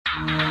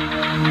From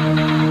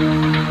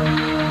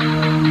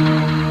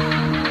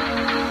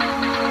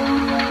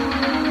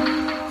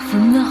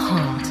the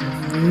heart of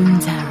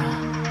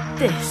Runeterra,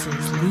 this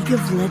is League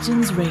of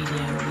Legends Radio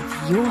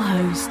with your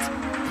host,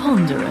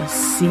 Ponderous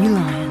Sea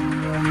Lion.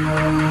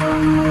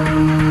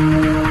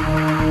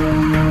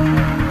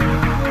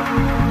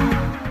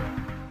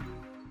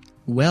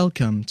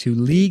 Welcome to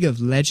League of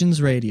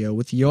Legends Radio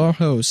with your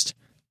host,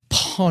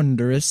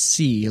 Ponderous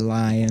Sea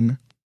Lion.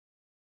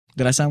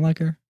 Did I sound like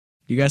her?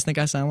 Do you guys think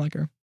I sound like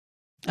her?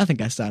 I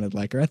think I sounded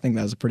like her. I think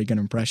that was a pretty good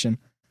impression.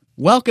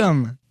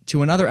 Welcome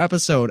to another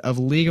episode of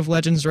League of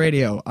Legends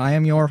Radio. I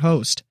am your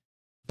host,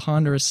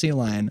 Ponderous Sea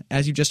Lion,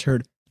 as you just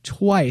heard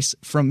twice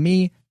from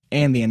me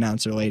and the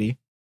announcer lady.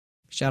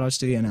 Shoutouts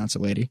to the announcer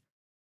lady.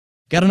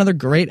 Got another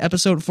great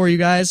episode for you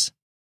guys.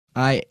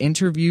 I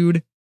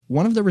interviewed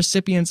one of the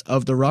recipients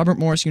of the Robert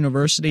Morris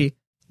University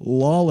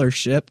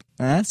Lawlership.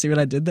 See what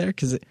I did there?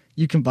 Because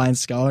you combine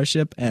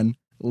scholarship and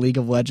League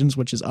of Legends,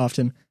 which is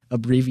often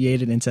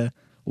abbreviated into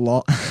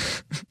law.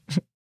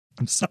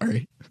 I'm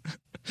sorry.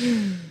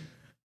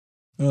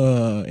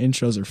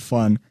 Intros are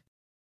fun.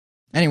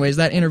 Anyways,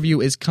 that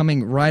interview is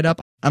coming right up.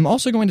 I'm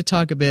also going to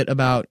talk a bit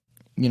about,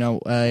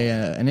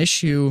 an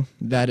issue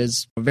that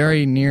is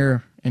very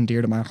near and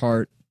dear to my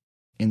heart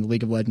in the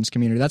League of Legends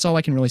community. That's all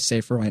I can really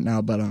say for right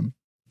now, but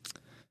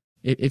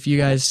if you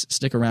guys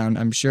stick around,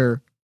 I'm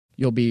sure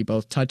you'll be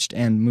both touched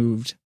and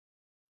moved.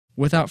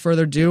 Without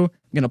further ado, I'm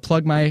going to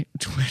plug my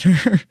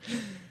Twitter.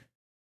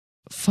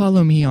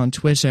 Follow me on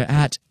Twitter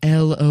at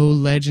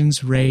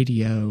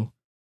LOLegendsRadio.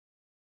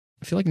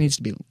 I feel like it needs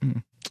to be...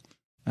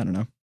 I don't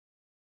know.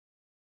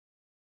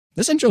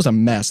 This intro's a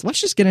mess.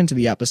 Let's just get into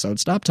the episode.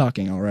 Stop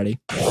talking already.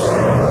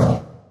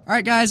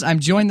 Alright guys, I'm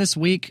joined this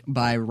week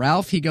by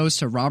Ralph. He goes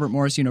to Robert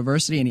Morris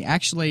University, and he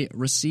actually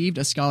received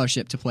a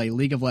scholarship to play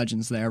League of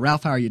Legends there.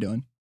 Ralph, how are you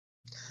doing?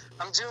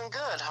 I'm doing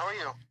good. How are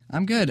you?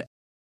 I'm good.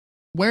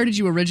 Where did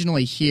you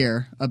originally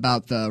hear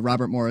about the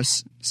Robert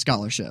Morris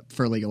Scholarship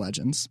for League of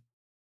Legends?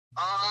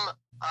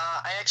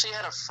 I actually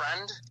had a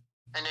friend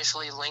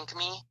initially link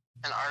me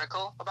an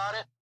article about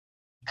it,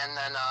 and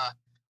then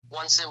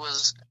once it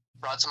was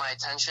brought to my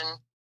attention,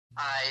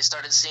 I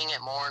started seeing it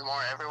more and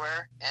more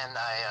everywhere, and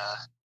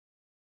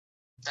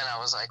then I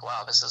was like,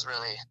 wow, this is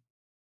really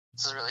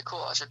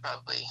cool. I should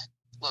probably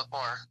look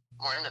more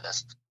into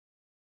this.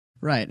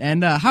 Right,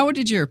 and how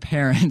did your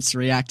parents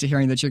react to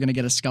hearing that you're going to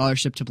get a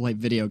scholarship to play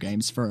video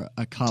games for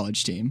a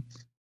college team?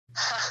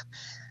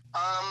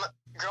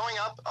 Growing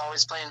up,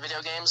 always playing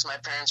video games, my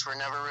parents were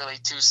never really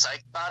too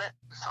psyched about it.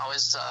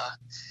 Always,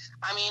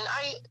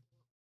 I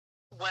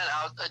went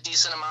out a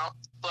decent amount,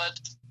 but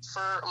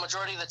for a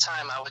majority of the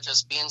time, I would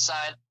just be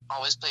inside,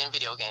 always playing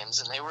video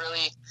games, and they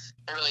really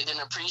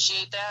didn't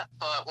appreciate that.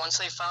 But once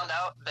they found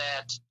out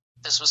that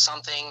this was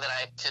something that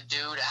I could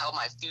do to help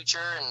my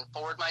future and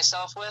forward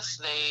myself with,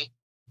 they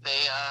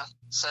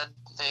said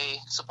they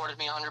supported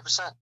me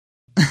 100%.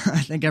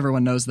 I think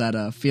everyone knows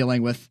that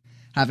feeling with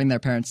having their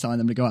parents telling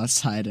them to go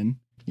outside and,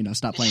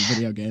 stop playing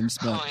video games.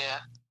 But, oh, yeah,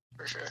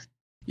 for sure.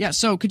 Yeah,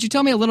 so could you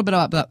tell me a little bit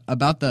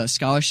about the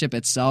scholarship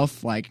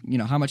itself, like,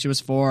 how much it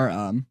was for,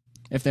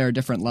 if there are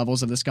different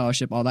levels of the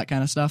scholarship, all that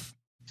kind of stuff?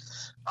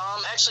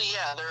 Actually,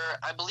 yeah,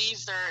 I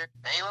believe they're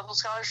A-level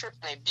scholarship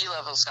and a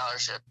B-level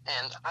scholarship,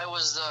 and I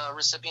was the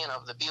recipient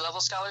of the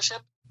B-level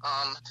scholarship,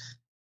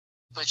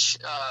 which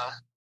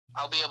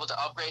I'll be able to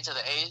upgrade to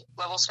the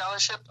A-level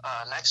scholarship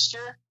next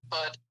year,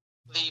 but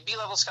the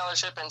B-level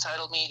scholarship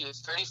entitled me to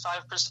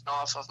 35%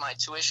 off of my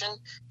tuition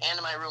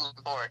and my room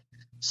and board,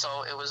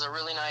 so it was a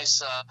really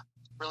nice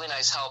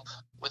help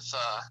with,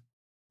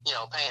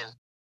 paying.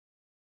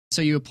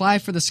 So you apply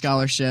for the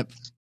scholarship.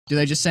 Do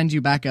they just send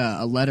you back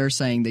a letter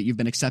saying that you've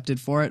been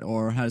accepted for it,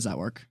 or how does that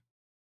work?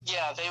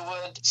 Yeah, they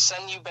would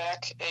send you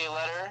back a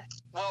letter.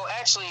 Well,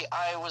 actually,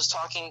 I was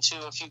talking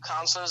to a few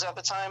counselors at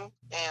the time,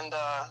 and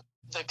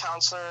the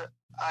counselor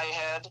I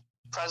had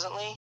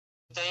presently,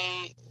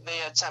 they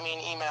had sent me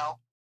an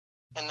email,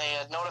 and they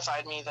had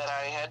notified me that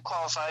I had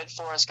qualified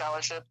for a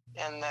scholarship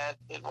and that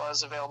it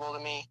was available to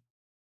me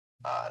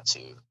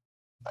to,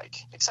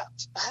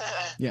 accept.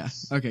 Yeah,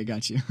 okay,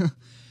 got you.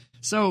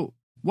 So,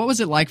 what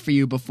was it like for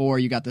you before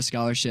you got the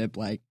scholarship?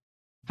 Like,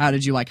 how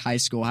did you like high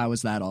school? How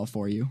was that all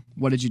for you?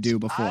 What did you do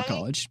before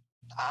college?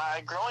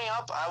 Growing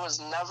up, I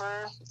was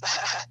never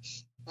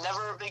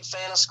a big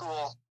fan of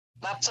school.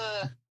 Not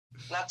that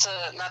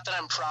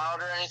I'm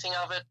proud or anything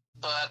of it,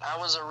 but I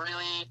was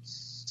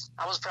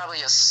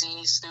probably a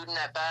C student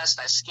at best.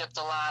 I skipped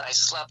a lot. I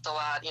slept a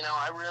lot. I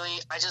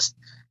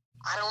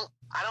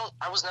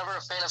was never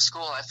a fan of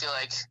school. I feel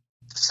like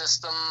the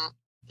system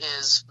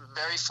is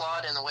very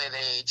flawed in the way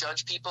they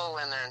judge people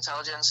and their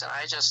intelligence, and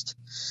I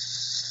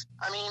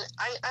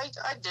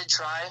did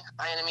try.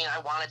 I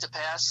wanted to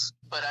pass,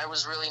 but I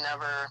was really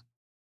never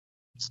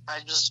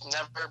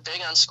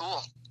big on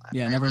school.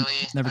 Yeah, never too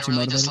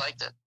motivated.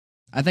 Disliked it.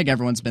 I think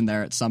everyone's been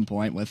there at some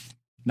point with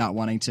not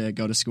wanting to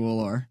go to school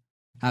or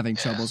having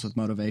troubles with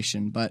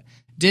motivation. But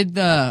did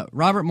the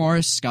Robert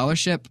Morris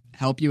Scholarship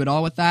help you at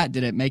all with that?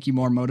 Did it make you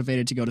more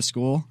motivated to go to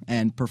school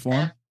and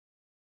perform?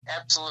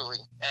 Absolutely.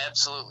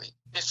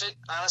 If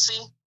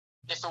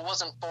it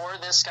wasn't for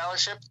this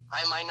scholarship,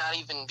 I might not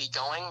even be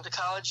going to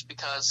college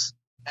because,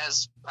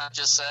 as I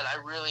just said,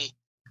 I really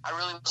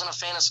wasn't a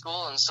fan of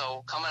school, and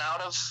so coming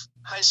out of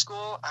high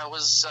school, I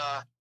was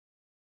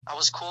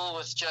cool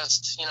with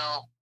just,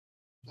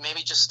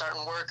 maybe just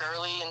starting work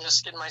early and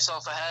just getting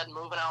myself ahead,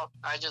 moving out.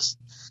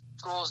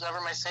 School was never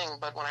my thing,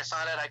 but when I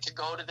found out I could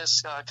go to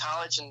this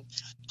college and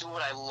do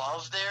what I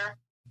love there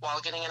while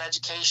getting an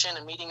education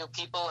and meeting new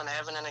people and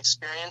having an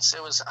experience,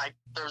 there was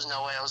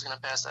no way I was going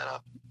to pass that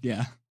up.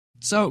 Yeah.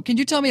 So can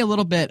you tell me a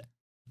little bit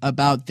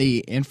about the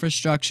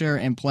infrastructure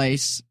in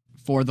place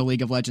for the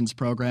League of Legends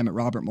program at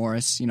Robert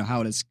Morris?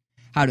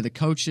 How do the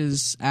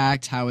coaches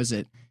act? How is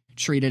it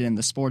treated in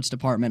the sports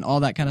department?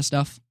 All that kind of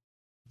stuff?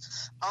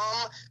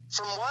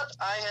 From what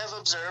I have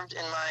observed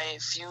in my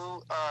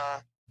few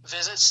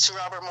visits to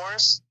Robert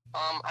Morris,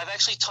 I've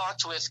actually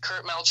talked with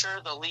Kurt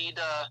Melcher, the lead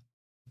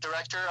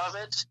director of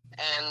it,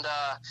 and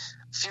a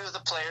few of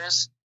the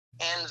players,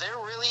 and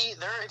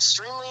they're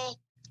extremely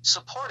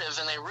supportive,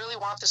 and they really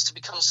want this to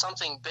become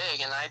something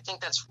big, and I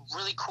think that's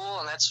really cool,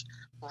 and that's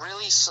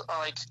really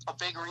like a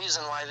big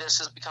reason why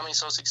this is becoming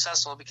so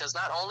successful, because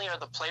not only are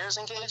the players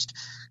engaged,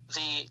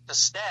 the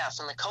staff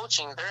and the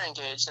coaching, they're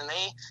engaged, and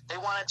they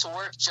want it to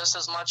work just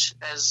as much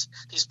as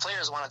these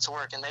players want it to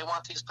work, and they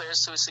want these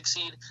players to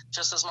succeed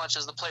just as much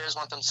as the players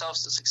want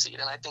themselves to succeed,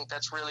 and I think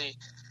that's a really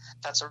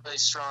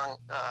strong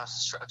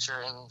structure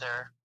in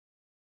their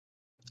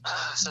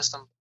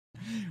system.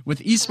 With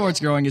esports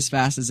growing as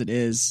fast as it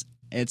is,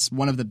 it's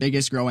one of the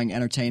biggest growing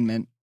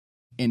entertainment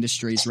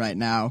industries right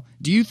now.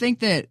 Do you think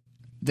that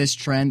this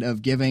trend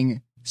of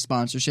giving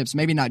sponsorships,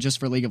 maybe not just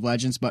for League of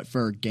Legends, but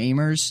for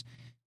gamers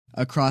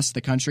across the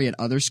country at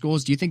other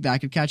schools, do you think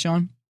that could catch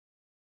on?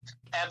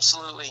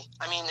 Absolutely.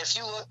 I mean, if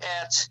you look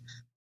at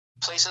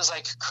places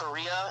like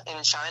Korea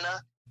and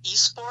China,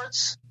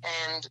 esports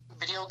and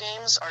video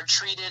games are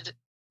treated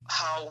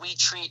how we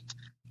treat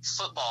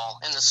football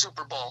and the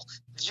Super Bowl.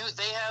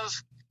 They have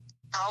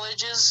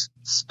colleges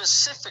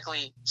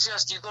specifically,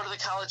 just you go to the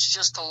college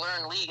just to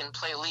learn League and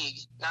play League.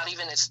 It's not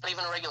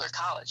even a regular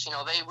college.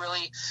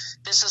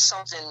 This is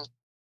something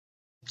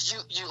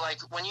you like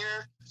when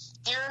you're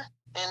here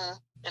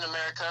in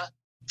America.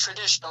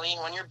 Traditionally,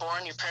 when you're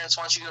born, your parents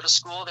want you to go to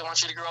school. They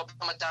want you to grow up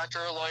become a doctor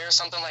or a lawyer,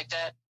 something like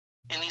that.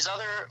 In these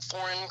other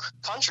foreign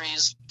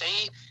countries,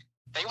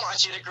 they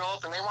want you to grow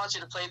up and they want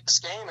you to play this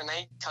game, and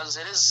because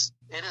it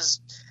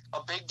is a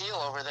big deal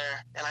over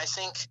there. And I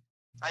think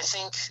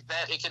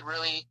that it could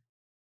really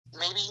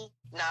maybe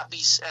not be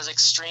as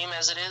extreme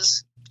as it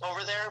is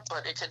over there,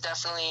 but it could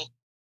definitely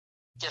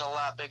get a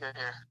lot bigger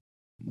here.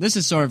 This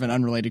is sort of an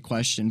unrelated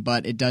question,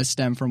 but it does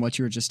stem from what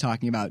you were just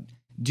talking about.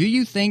 Do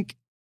you think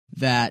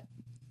that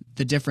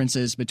the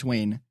differences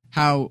between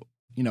how,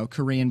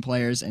 Korean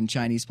players and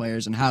Chinese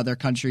players and how their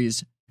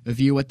countries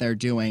view what they're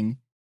doing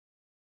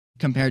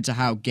compared to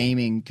how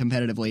gaming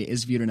competitively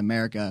is viewed in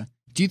America,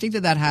 do you think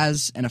that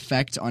has an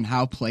effect on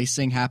how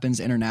placing happens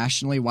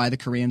internationally? Why the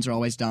Koreans are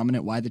always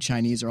dominant? Why the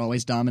Chinese are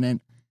always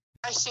dominant?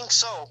 I think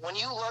so. When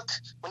you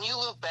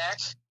look back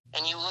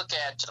and you look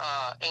at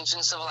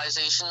ancient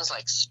civilizations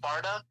like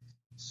Sparta,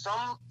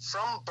 from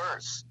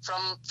birth,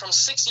 from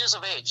 6 years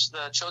of age,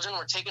 the children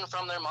were taken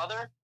from their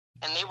mother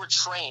and they were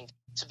trained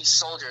to be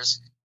soldiers,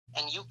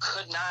 and you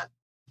could not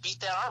beat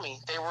that army.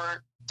 They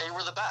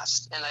were the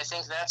best, and I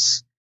think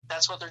that's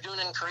what they're doing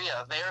in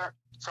Korea. They're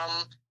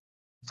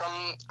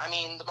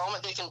the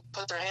moment they can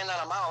put their hand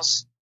on a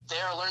mouse, they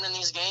are learning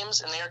these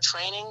games and they are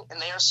training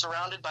and they are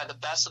surrounded by the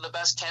best of the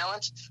best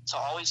talent to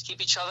always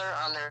keep each other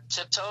on their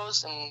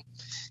tiptoes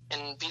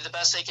and be the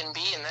best they can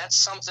be. And that's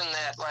something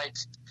that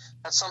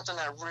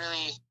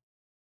really,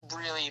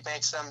 really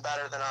makes them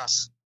better than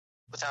us,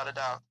 without a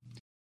doubt.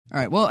 All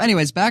right. Well,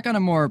 anyways, back on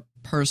a more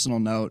personal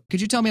note,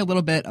 could you tell me a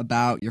little bit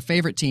about your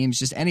favorite teams,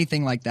 just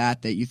anything like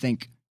that you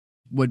think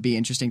would be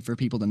interesting for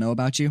people to know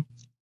about you?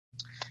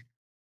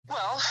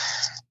 Well,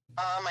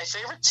 my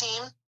favorite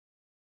team,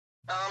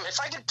 if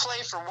I could play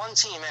for one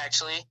team,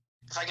 actually,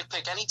 if I could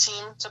pick any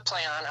team to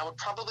play on, I would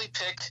probably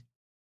pick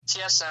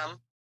TSM.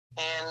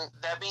 And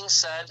that being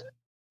said,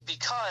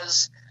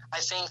 because I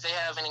think they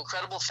have an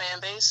incredible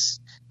fan base,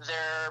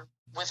 they're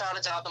without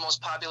a doubt the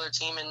most popular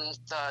team in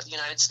the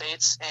United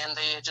States, and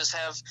they just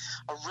have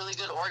a really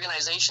good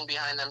organization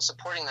behind them,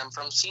 supporting them.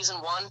 From season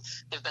one,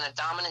 they've been a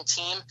dominant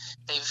team.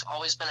 They've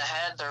always been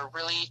ahead. They're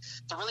really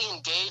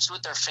engaged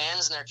with their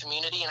fans and their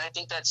community, and I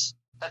think that's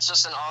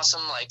just an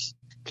awesome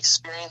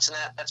experience, and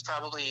that's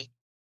probably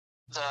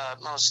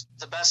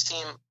the best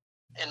team,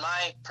 in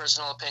my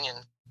personal opinion,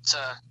 to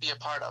be a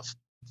part of.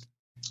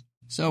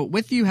 So,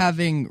 with you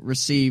having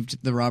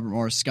received the Robert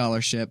Morris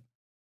Scholarship,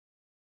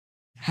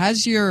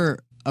 has your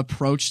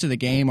approach to the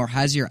game or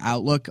has your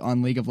outlook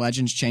on League of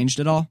Legends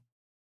changed at all?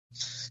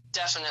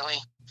 Definitely.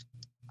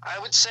 I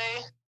would say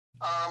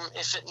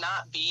if it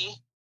not be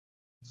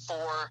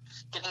for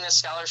getting this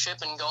scholarship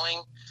and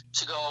going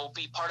to go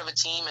be part of a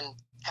team and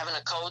having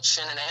a coach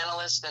and an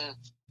analyst and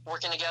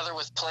working together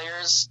with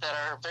players that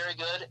are very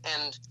good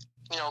and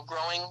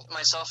growing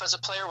myself as a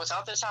player.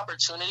 Without this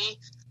opportunity,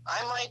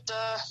 I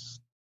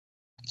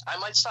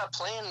might stop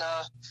playing.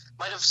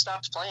 Might have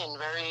stopped playing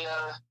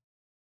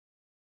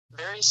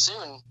very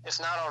soon, if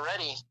not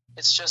already.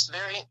 It's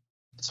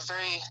a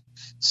very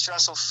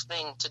stressful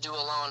thing to do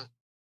alone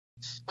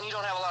when you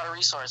don't have a lot of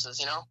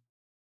resources.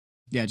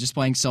 Yeah, just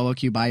playing solo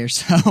queue by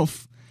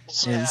yourself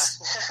Yeah. is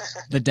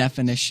the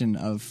definition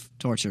of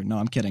torture. No,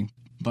 I'm kidding,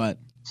 but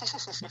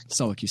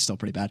solo queue's still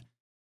pretty bad.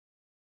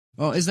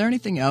 Well, is there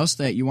anything else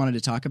that you wanted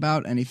to talk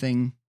about?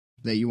 Anything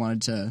that you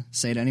wanted to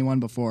say to anyone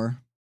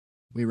before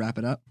we wrap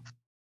it up?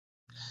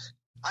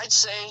 I'd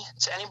say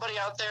to anybody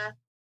out there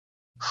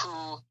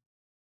who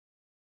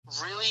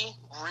really,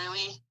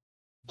 really,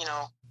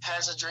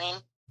 has a dream,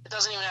 it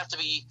doesn't even have to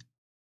be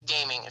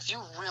gaming. If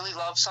you really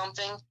love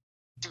something,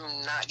 do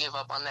not give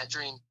up on that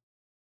dream.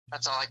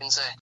 That's all I can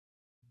say.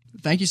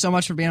 Thank you so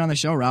much for being on the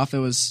show, Ralph. It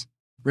was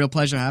a real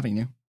pleasure having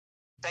you.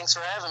 Thanks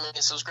for having me.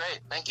 This was great.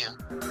 Thank you.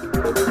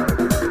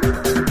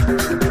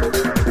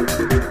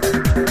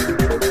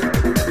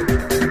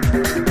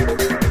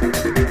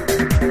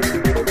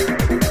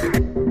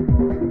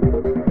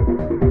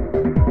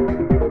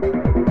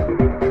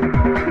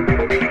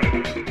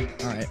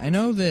 All right. I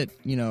know that,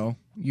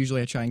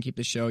 usually I try and keep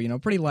the show,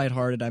 pretty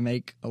lighthearted. I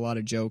make a lot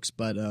of jokes,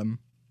 but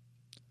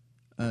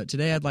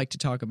today I'd like to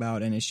talk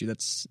about an issue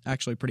that's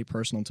actually pretty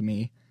personal to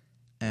me.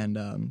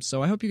 And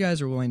so I hope you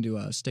guys are willing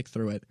to stick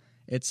through it.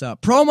 It's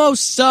promos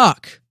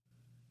suck.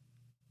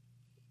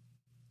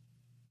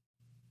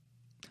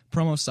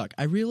 Promos suck.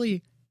 I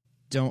really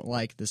don't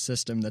like the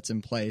system that's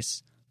in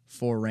place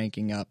for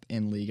ranking up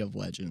in League of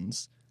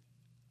Legends.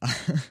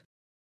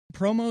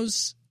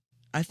 Promos,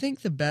 I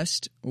think the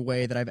best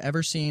way that I've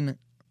ever seen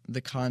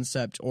the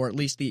concept, or at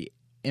least the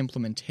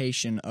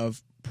implementation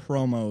of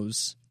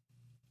promos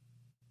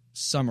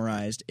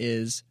summarized,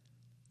 is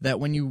that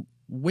when you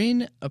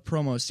win a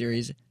promo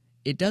series,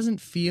 it doesn't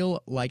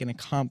feel like an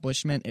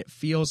accomplishment, it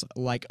feels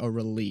like a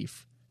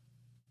relief.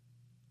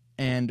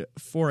 And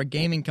for a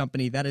gaming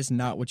company, that is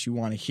not what you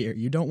want to hear.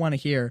 You don't want to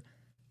hear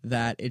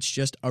that it's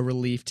just a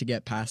relief to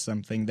get past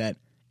something, that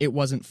it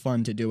wasn't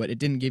fun to do it. It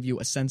didn't give you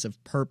a sense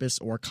of purpose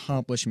or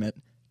accomplishment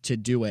to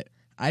do it.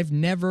 I've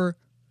never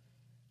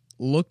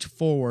looked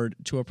forward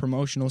to a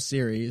promotional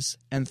series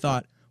and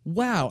thought,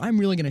 wow, I'm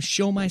really going to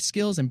show my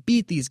skills and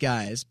beat these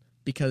guys,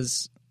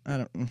 because I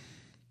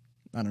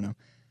don't know.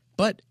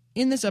 But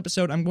in this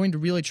episode, I'm going to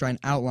really try and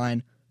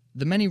outline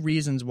the many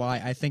reasons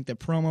why I think that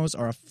promos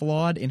are a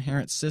flawed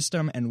inherent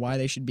system and why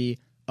they should be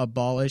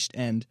abolished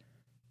and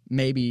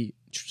maybe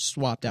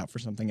swapped out for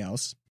something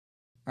else.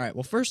 All right,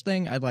 well, first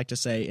thing I'd like to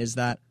say is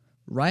that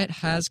Riot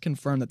has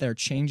confirmed that they're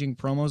changing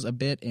promos a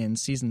bit in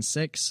Season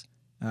 6.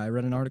 I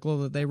read an article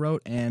that they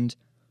wrote, and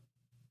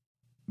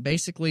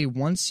basically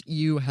once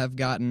you have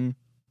gotten,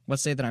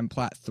 let's say that I'm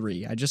Plat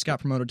 3. I just got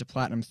promoted to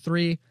Platinum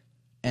 3,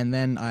 and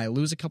then I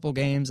lose a couple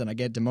games and I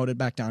get demoted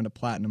back down to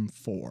Platinum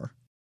 4.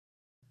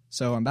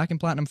 So I'm back in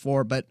Platinum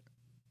 4, but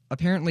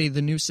apparently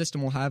the new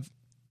system will have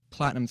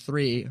Platinum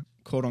 3,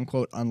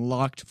 quote-unquote,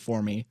 unlocked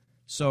for me.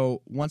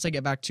 So once I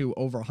get back to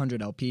over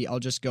 100 LP, I'll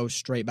just go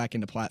straight back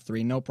into Plat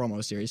 3, no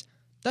promo series.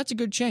 That's a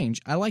good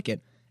change. I like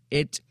it.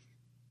 It's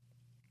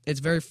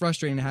very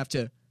frustrating to have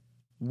to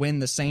win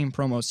the same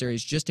promo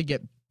series just to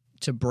get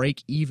to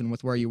break even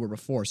with where you were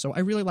before. So I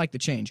really like the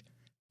change.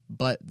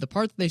 But the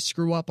part that they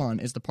screw up on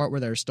is the part where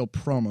there are still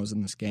promos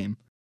in this game.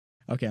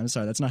 Okay, I'm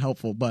sorry, that's not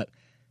helpful, but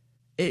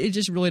it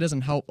just really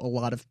doesn't help a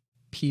lot of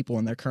people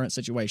in their current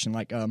situation.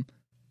 Like, I'm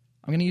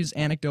going to use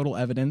anecdotal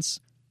evidence,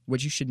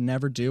 which you should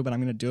never do, but I'm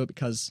going to do it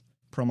because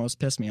promos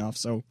piss me off,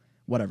 so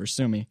whatever,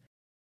 sue me.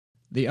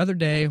 The other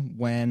day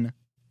when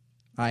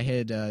I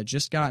had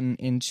just gotten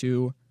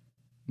into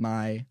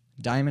my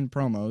Diamond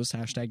promos,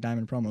 hashtag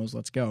Diamond promos,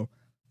 let's go.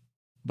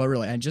 But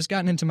really, I had just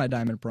gotten into my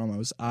Diamond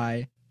promos.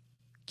 I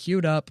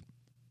queued up,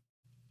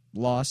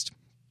 lost.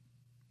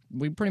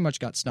 We pretty much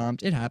got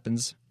stomped. It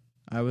happens.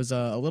 I was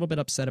a little bit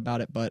upset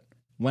about it, but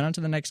went on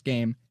to the next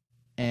game,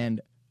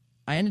 and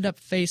I ended up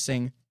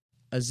facing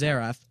a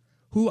Xerath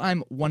who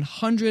I'm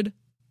 100%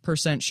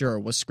 sure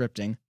was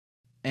scripting.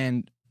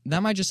 And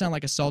that might just sound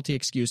like a salty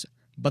excuse,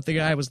 but the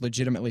guy was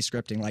legitimately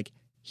scripting. Like,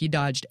 he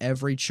dodged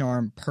every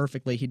charm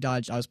perfectly.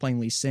 I was playing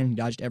Lee Sin, he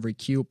dodged every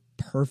Q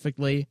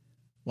perfectly.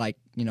 Like,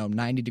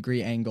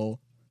 90-degree angle,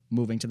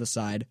 moving to the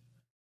side.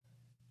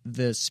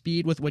 The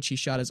speed with which he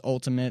shot his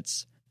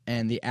ultimates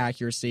and the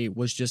accuracy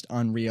was just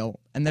unreal.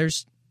 And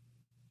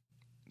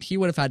he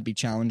would have had to be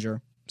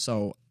challenger,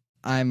 so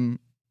I'm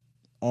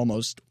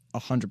almost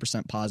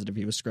 100% positive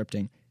he was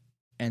scripting.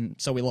 And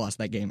so we lost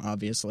that game,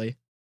 obviously.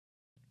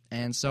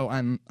 And so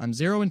I'm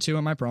 0-2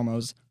 in my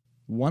promos,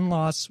 1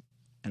 loss,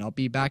 and I'll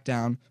be back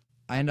down.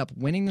 I end up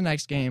winning the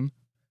next game,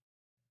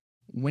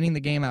 winning the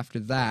game after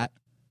that,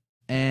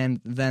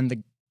 and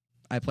then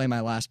I play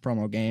my last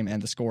promo game,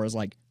 and the score is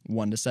like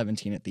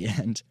 1-17 at the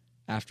end,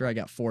 after I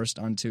got forced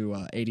onto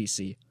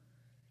ADC.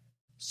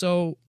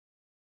 So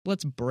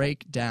let's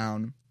break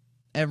down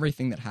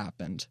everything that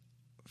happened.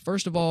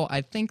 First of all,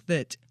 I think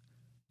that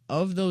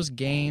of those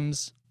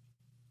games,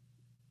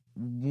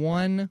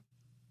 one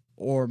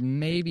or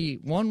maybe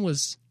one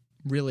was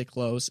really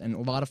close and a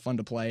lot of fun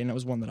to play, and it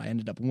was one that I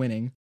ended up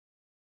winning.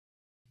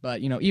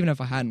 But, even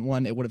if I hadn't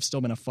won, it would have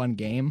still been a fun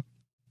game.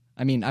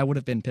 I mean, I would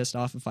have been pissed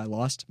off if I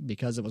lost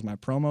because it was my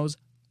promos,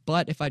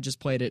 but if I just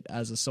played it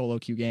as a solo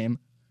queue game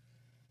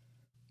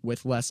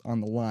with less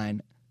on the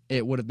line,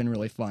 it would have been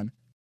really fun.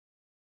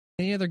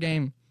 The other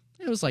game,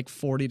 it was like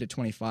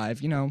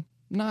 40-25,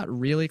 not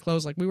really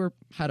close. Like, we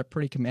had a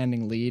pretty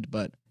commanding lead,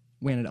 but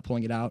we ended up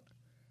pulling it out.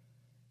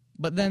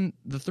 But then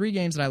the 3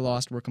 games that I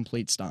lost were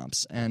complete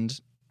stomps, and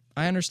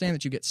I understand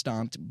that you get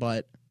stomped,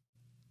 but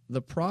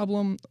the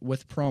problem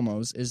with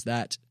promos is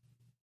that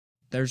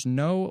there's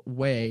no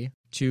way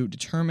to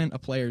determine a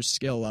player's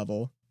skill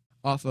level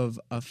off of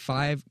a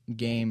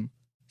 5-game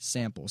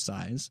sample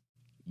size.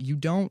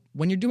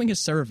 When you're doing a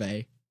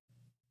survey,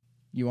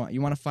 you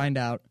want to find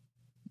out,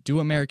 do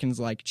Americans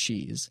like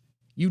cheese?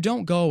 You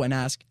don't go and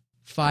ask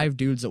 5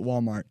 dudes at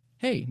Walmart,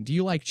 hey, do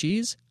you like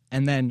cheese?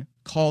 And then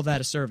call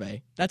that a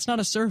survey. That's not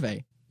a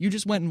survey. You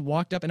just went and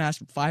walked up and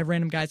asked 5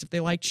 random guys if they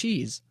like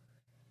cheese.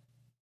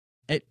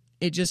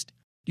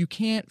 You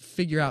can't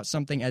figure out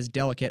something as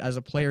delicate as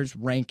a player's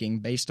ranking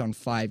based on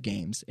 5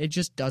 games. It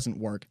just doesn't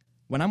work.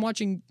 When I'm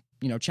watching,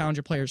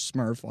 Challenger players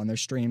Smurf on their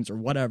streams or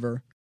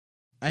whatever,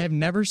 I have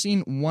never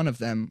seen one of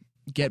them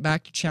get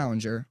back to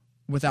Challenger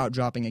without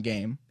dropping a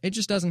game. It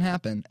just doesn't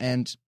happen.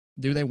 And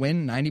do they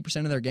win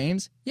 90% of their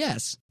games?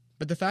 Yes.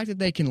 But the fact that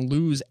they can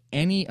lose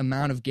any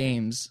amount of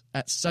games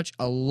at such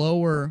a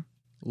lower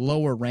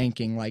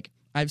ranking, like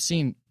I've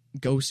seen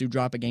Gosu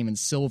drop a game in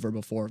silver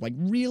before. Like,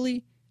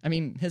 really? I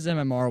mean, his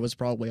MMR was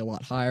probably a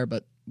lot higher,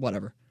 but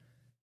whatever.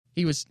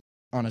 He was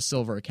on a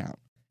silver account.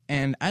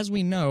 And as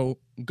we know,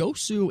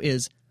 Gosu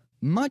is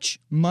much,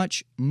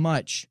 much,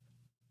 much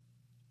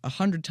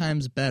 100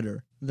 times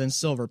better than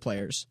silver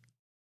players.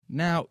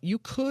 Now, you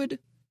could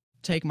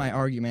take my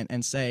argument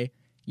and say,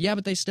 yeah,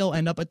 but they still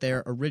end up at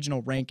their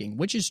original ranking,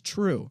 which is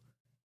true.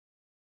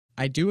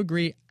 I do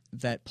agree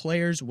that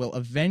players will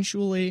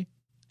eventually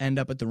end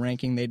up at the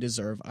ranking they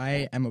deserve.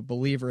 I am a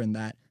believer in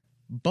that.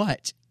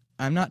 But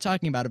I'm not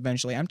talking about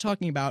eventually. I'm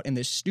talking about in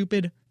this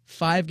stupid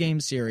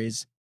 5-game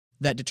series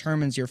that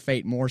determines your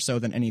fate more so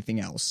than anything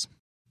else.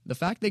 The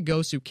fact that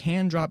Gosu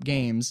can drop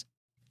games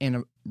in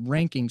a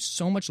ranking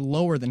so much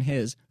lower than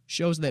his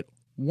shows that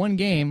 1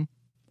 game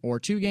or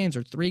 2 games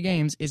or 3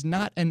 games is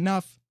not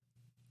enough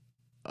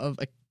of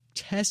a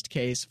test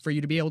case for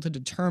you to be able to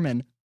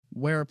determine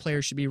where a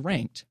player should be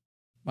ranked.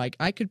 Like,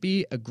 I could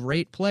be a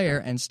great player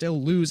and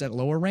still lose at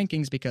lower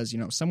rankings because,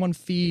 someone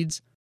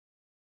feeds.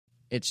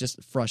 It's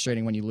just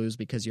frustrating when you lose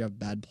because you have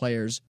bad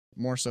players,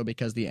 more so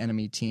because the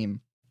enemy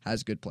team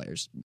has good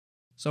players.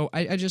 So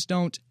I just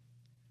don't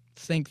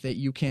think that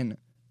you can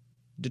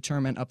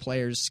determine a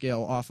player's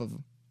skill off of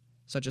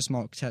such a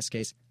small test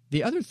case.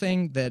 The other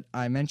thing that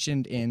I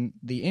mentioned in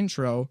the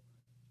intro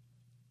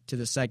to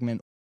the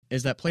segment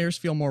is that players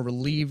feel more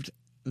relieved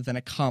than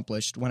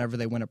accomplished whenever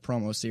they win a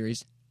promo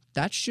series.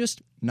 That's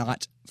just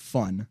not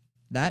fun.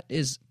 That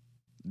is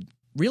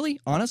really,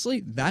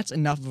 honestly, that's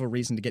enough of a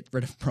reason to get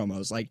rid of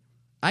promos. Like,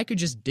 I could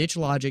just ditch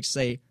logic,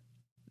 say,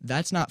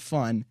 that's not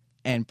fun,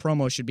 and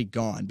promos should be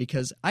gone,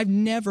 because I've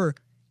never,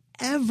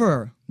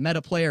 ever met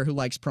a player who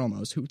likes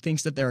promos, who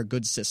thinks that they're a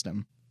good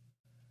system.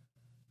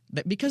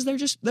 Because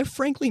they're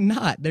frankly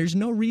not. There's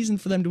no reason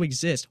for them to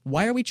exist.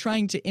 Why are we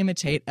trying to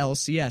imitate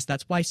LCS?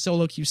 That's why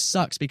solo queue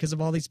sucks, because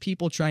of all these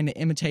people trying to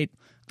imitate,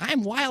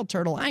 I'm Wild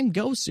Turtle, I'm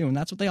Gosu, and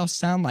that's what they all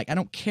sound like. I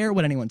don't care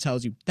what anyone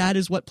tells you. That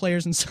is what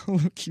players in solo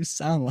queue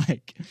sound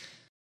like.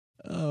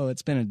 Oh,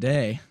 it's been a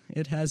day.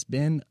 It has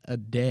been a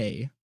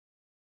day.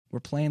 We're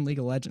playing League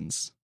of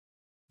Legends.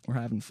 We're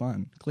having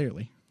fun,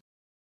 clearly.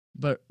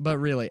 But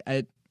really,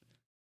 it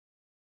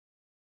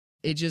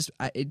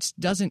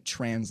doesn't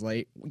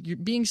translate. You're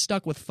being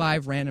stuck with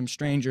 5 random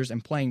strangers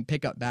and playing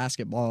pickup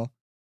basketball,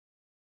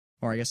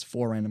 or I guess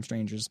 4 random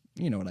strangers,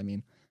 you know what I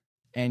mean.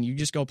 And you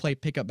just go play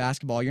pickup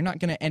basketball. You're not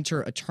going to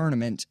enter a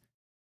tournament.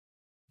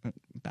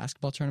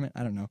 Basketball tournament?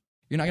 I don't know.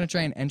 You're not going to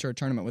try and enter a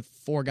tournament with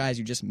 4 guys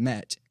you just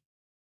met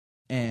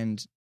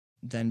and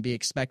then be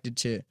expected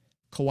to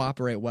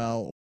cooperate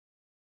well.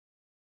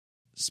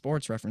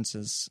 Sports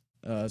references.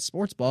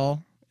 Sports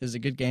ball is a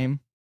good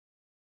game.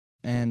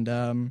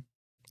 And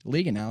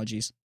league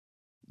analogies.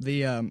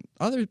 The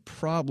other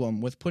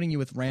problem with putting you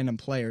with random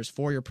players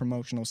for your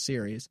promotional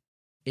series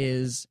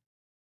is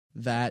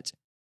that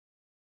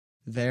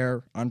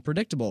they're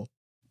unpredictable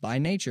by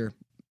nature.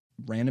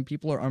 Random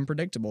people are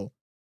unpredictable.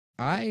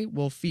 I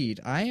will feed.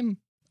 I am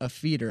a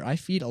feeder. I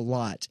feed a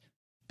lot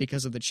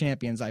because of the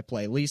champions I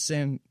play. Lee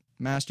Sin,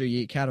 Master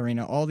Yi,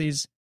 Katarina, all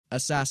these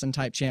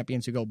assassin-type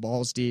champions who go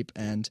balls deep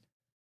and,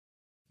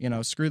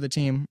 screw the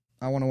team.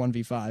 I want a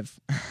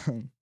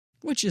 1v5.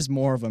 Which is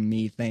more of a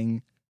me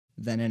thing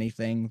than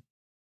anything.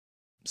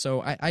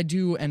 So I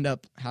do end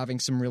up having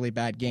some really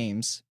bad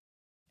games.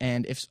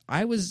 And if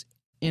I was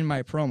in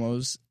my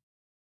promos,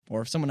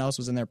 or if someone else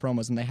was in their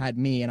promos and they had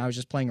me and I was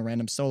just playing a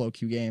random solo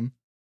queue game,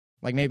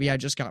 like maybe I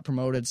just got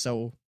promoted,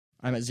 so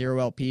I'm at 0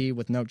 LP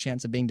with no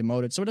chance of being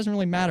demoted, so it doesn't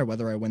really matter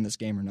whether I win this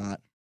game or not.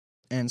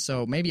 And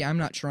so maybe I'm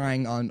not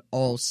trying on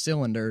all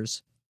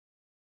cylinders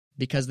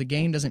because the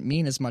game doesn't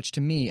mean as much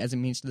to me as it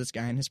means to this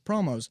guy in his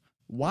promos.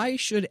 Why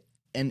should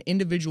an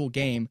individual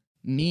game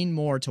mean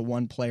more to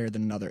one player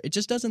than another? It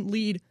just doesn't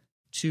lead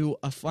to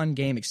a fun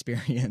game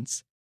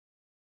experience.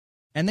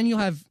 And then you'll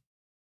have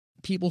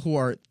people who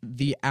are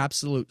the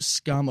absolute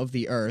scum of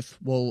the earth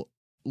will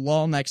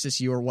lol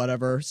Nexus you or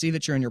whatever, see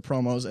that you're in your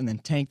promos, and then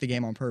tank the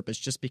game on purpose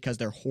just because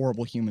they're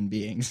horrible human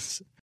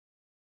beings.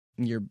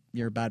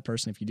 You're a bad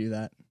person if you do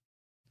that.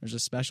 There's a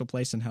special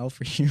place in hell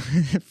for you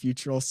if you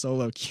troll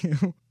solo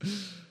queue.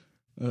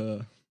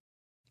 Not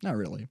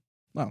really.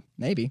 Well,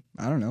 maybe.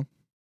 I don't know.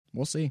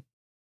 We'll see.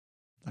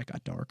 That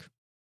got dark.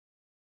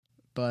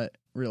 But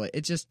really,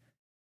 it's just,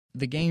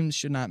 the game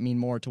should not mean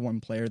more to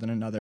one player than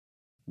another.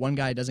 One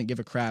guy doesn't give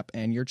a crap,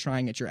 and you're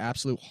trying at your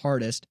absolute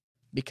hardest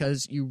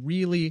because you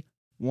really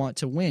want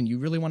to win. You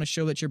really want to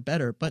show that you're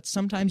better, but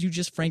sometimes you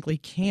just frankly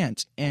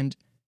can't. And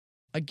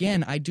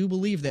again, I do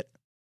believe that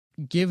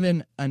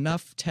given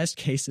enough test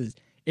cases,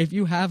 if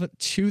you have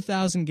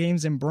 2,000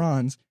 games in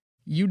bronze,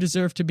 you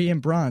deserve to be in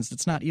bronze.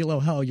 That's not ELO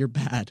hell, you're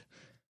bad.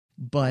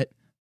 But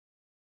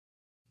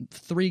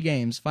 3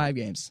 games, 5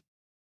 games.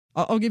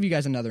 I'll give you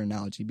guys another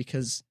analogy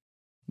because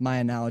my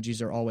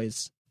analogies are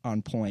always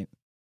on point,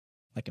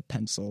 like a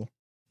pencil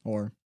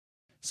or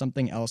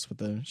something else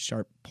with a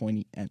sharp,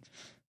 pointy end.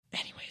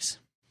 Anyways,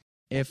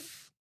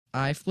 if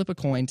I flip a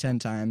coin 10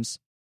 times,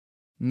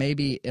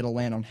 maybe it'll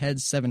land on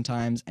heads 7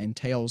 times and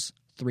tails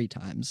 3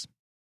 times.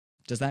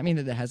 Does that mean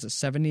that it has a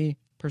 70%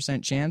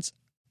 chance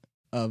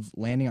of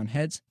landing on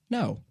heads?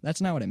 No, that's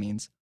not what it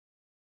means.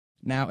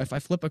 Now, if I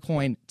flip a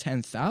coin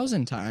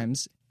 10,000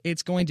 times,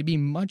 it's going to be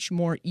much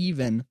more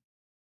even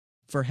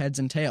for heads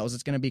and tails.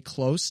 It's going to be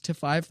close to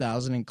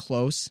 5,000 and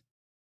close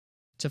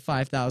to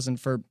 5,000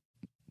 for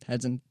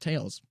heads and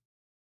tails.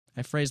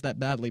 I phrased that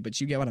badly,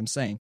 but you get what I'm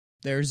saying.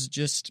 There's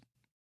just,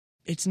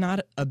 it's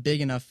not a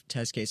big enough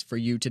test case for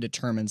you to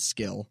determine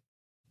skill.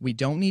 We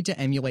don't need to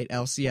emulate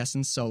LCS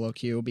and solo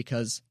queue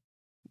because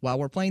while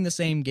we're playing the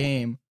same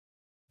game,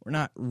 we're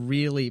not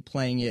really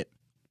playing it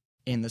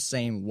in the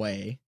same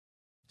way.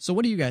 So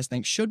what do you guys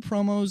think? Should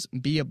promos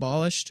be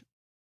abolished?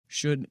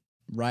 Should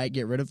Riot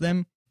get rid of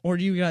them? Or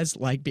do you guys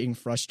like being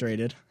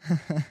frustrated?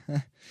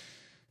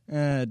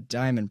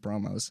 Diamond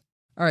promos.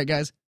 All right,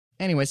 guys.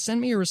 Anyway, send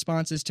me your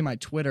responses to my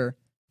Twitter.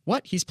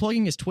 What? He's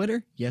plugging his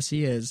Twitter? Yes,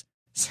 he is.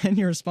 Send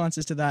your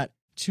responses to that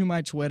to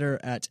my Twitter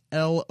at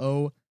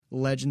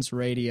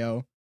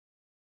LOLegendsRadio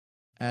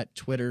at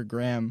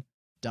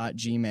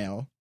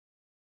twittergram.gmail.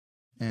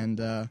 And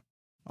I'll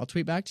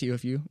tweet back to you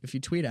if you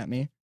tweet at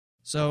me.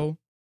 So,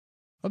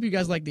 hope you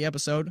guys liked the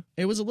episode.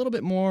 It was a little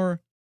bit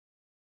more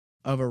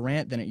of a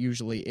rant than it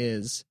usually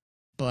is,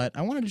 but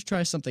I wanted to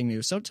try something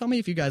new, so tell me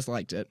if you guys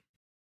liked it.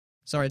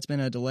 Sorry, it's been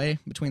a delay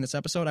between this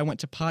episode. I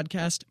went to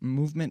Podcast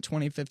Movement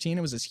 2015.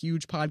 It was this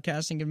huge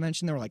podcasting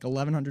convention. There were like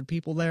 1,100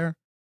 people there.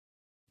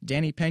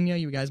 Danny Pena,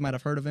 you guys might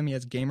have heard of him. He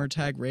has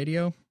Gamertag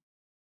Radio.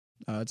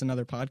 It's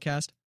another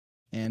podcast,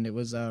 and it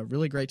was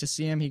really great to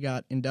see him. He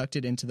got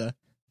inducted into the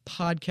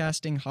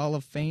Podcasting Hall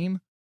of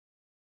Fame,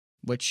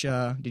 which,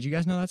 did you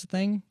guys know that's a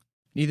thing?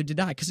 Neither did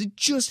I, because it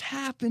just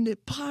happened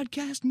at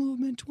Podcast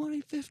Movement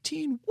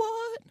 2015.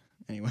 What?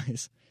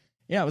 Anyways,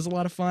 yeah, it was a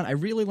lot of fun. I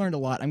really learned a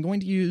lot. I'm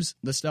going to use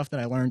the stuff that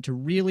I learned to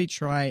really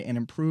try and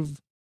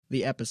improve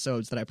the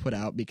episodes that I put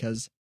out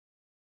because,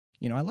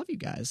 you know, I love you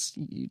guys.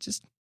 You guys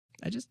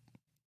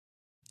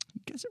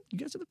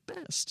are the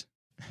best.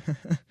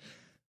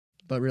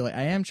 But really,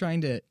 I am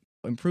trying to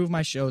improve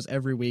my shows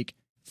every week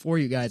for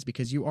you guys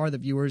because you are the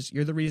viewers.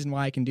 You're the reason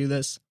why I can do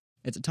this.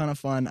 It's a ton of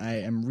fun.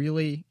 I am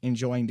really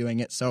enjoying doing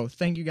it. So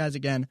thank you guys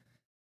again.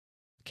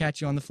 Catch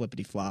you on the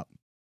flippity flop.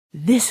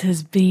 This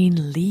has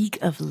been League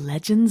of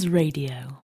Legends Radio.